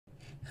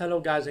Hello,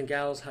 guys and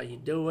gals. How you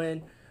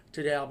doing?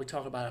 Today I'll be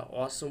talking about an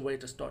awesome way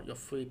to start your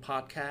free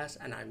podcast,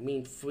 and I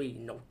mean free.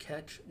 No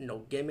catch, no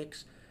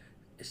gimmicks.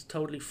 It's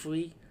totally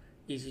free,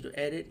 easy to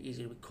edit,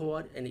 easy to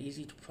record, and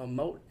easy to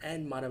promote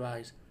and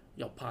monetize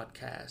your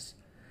podcast.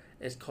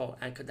 It's called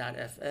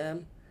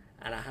Anchor.fm,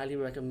 and I highly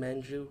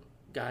recommend you,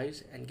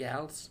 guys and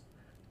gals,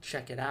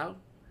 check it out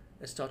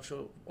and start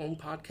your own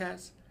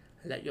podcast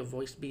and let your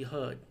voice be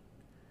heard.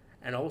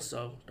 And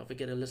also, don't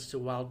forget to listen to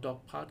Wild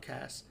Dog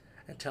Podcast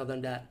and tell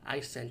them that I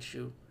sent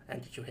you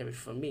and that you hear it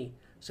from me.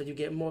 So you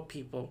get more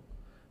people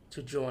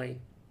to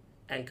join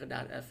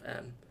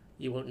Anchor.fm.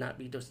 You will not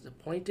be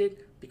disappointed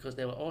because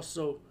they will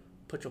also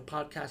put your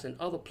podcast in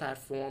other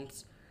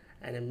platforms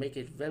and then make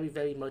it very,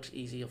 very much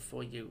easier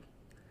for you.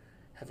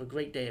 Have a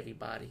great day,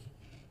 everybody.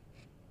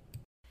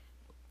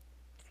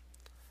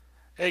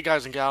 Hey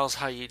guys and gals,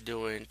 how you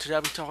doing? Today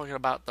I'll be talking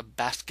about the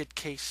basket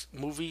case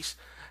movies,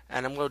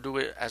 and I'm going to do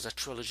it as a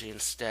trilogy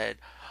instead.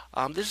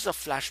 This is a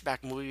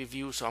flashback movie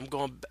review, so I'm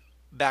going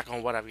back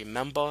on what I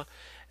remember.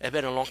 It's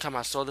been a long time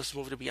I saw this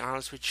movie, to be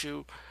honest with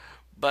you,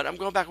 but I'm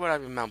going back what I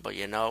remember,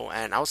 and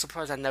I was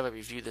surprised I never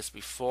reviewed this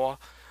before.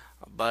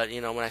 But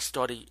when I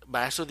saw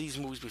these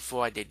movies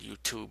before I did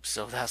YouTube,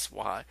 so that's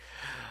why.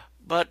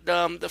 But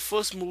the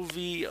first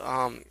movie,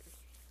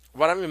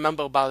 what I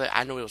remember about it,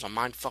 I know it was a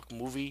mindfuck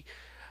movie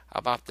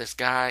about this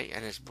guy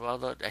and his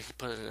brother that he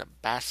put in a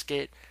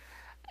basket,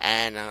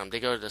 and they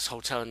go to this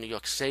hotel in New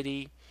York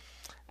City,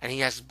 and he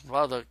has his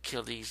brother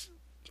kill these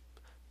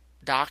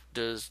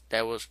doctors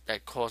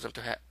that caused him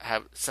to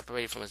have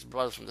separated from his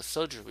brother from the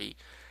surgery,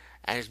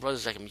 and his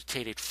brother's like a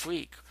mutated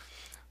freak.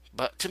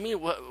 But to me,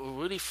 what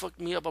really fucked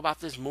me up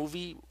about this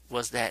movie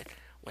was that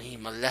when he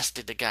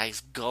molested the guy's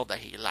girl that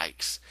he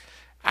likes.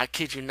 I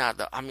kid you not.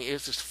 I mean, it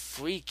was just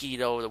freaky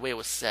though, the way it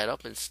was set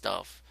up and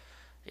stuff.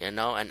 And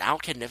I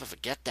can never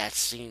forget that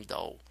scene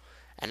though.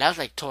 And that was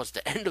like towards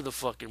the end of the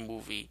fucking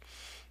movie.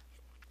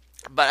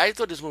 But I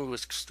thought this movie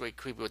was straight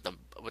creepy with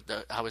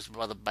the how his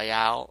brother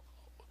Baal,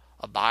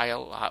 I mean, I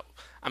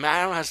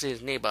don't know how to say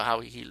his name, but how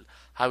he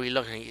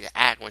looked and he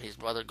act when his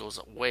brother goes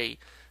away,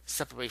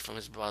 separate from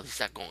his brother. He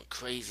start going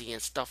crazy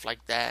and stuff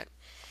like that.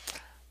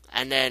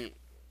 And then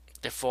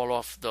they fall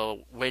off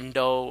the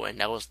window, and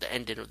that was the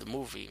ending of the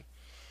movie.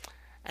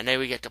 And then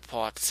we get to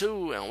part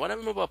two, and what I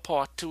remember about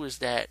part two is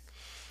that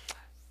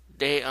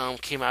they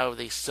came out of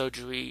the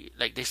surgery,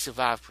 like they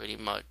survived pretty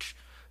much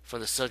from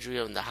the surgery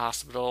in the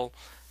hospital.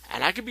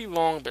 And I could be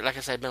wrong, but like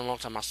I said, it's been a long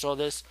time I saw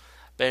this.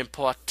 But in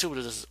part two,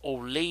 there's this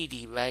old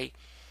lady, right,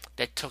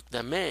 that took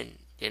them in.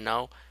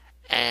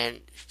 And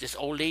this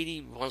old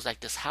lady runs like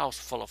this house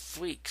full of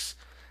freaks.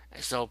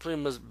 And so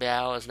pretty much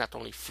Bell is not the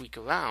only freak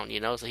around.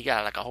 So he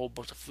got like a whole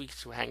bunch of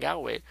freaks to hang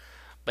out with.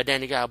 But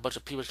then he got a bunch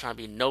of people trying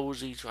to be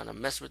nosy, trying to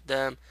mess with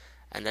them.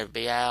 And then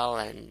Baal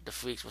and the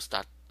freaks will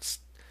start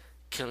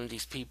killing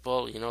these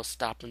people,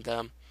 stopping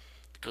them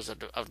because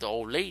of the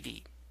old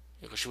lady,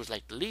 because she was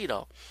like the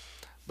leader.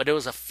 But there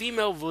was a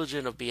female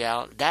version of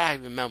Baal that I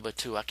remember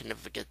too. I can never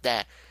forget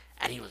that.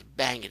 And he was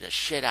banging the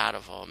shit out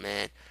of her,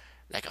 man,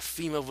 like a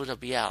female version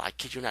of Baal. I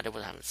kid you not, they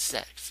were having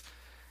sex,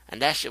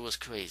 and that shit was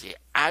crazy.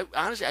 I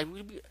honestly, I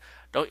really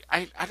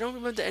I don't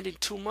remember the ending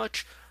too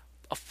much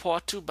of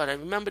part two, but I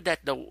remember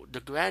that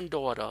the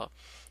granddaughter,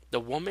 the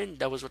woman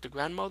that was with the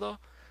granddaughter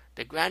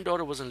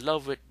was in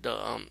love with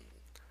the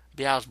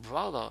Bial's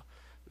brother,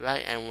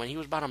 right? And when he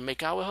was about to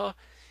make out with her,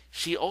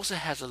 she also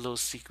has a little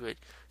secret.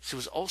 She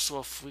was also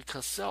a freak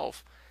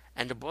herself,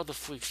 and the brother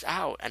freaks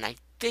out. And I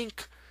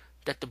think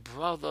that the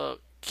brother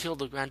killed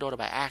the granddaughter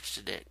by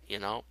accident.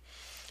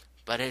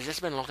 But it's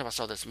just been a long time I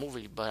saw this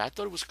movie, but I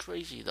thought it was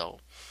crazy though.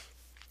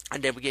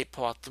 And then we get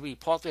part three.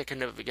 Part three I can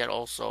never forget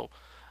also.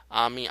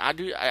 I mean, I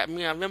do. I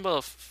mean, I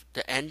remember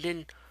the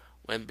ending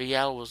when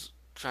Bial was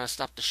trying to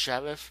stop the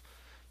sheriff,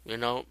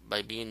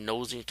 by being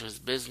nosy into his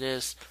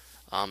business.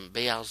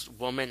 Bial's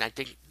woman, I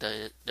think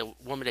the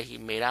woman that he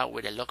made out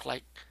with that looked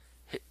like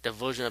the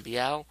version of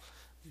Bial,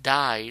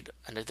 died,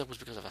 and I think it was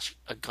because of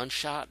a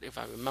gunshot, if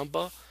I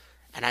remember.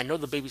 And I know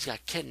the babies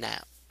got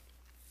kidnapped,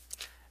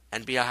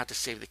 and Bial had to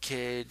save the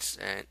kids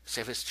and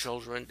save his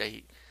children.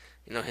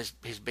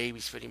 His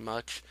babies pretty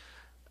much.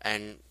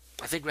 And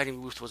I think Randy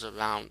Ruth was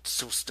around,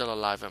 still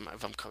alive,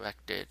 if I'm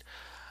corrected.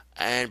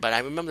 But I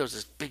remember there was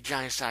this big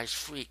giant sized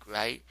freak,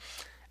 right?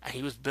 And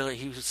he was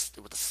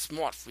with a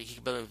smart freak. He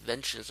could build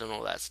inventions and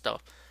all that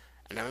stuff.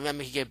 And I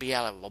remember he gave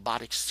Bial a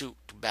robotic suit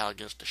to battle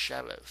against the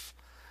sheriff.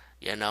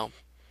 You know.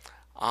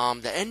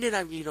 The ending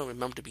I really don't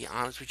remember, to be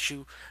honest with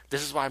you.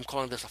 This is why I'm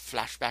calling this a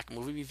flashback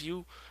movie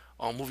review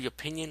or movie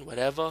opinion,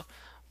 whatever.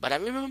 But I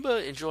remember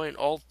enjoying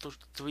all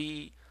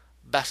three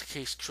Best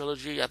Case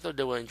Trilogy. I thought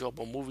they were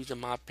enjoyable movies in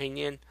my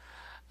opinion.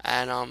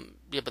 And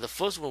yeah, but the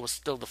first one was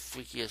still the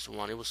freakiest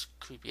one. It was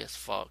creepy as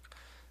fuck,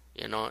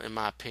 in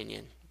my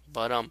opinion.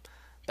 But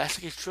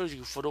Best Case Trilogy,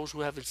 for those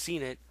who haven't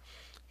seen it,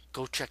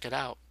 go check it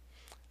out.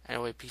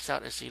 Anyway, peace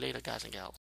out and see you later, guys and gals.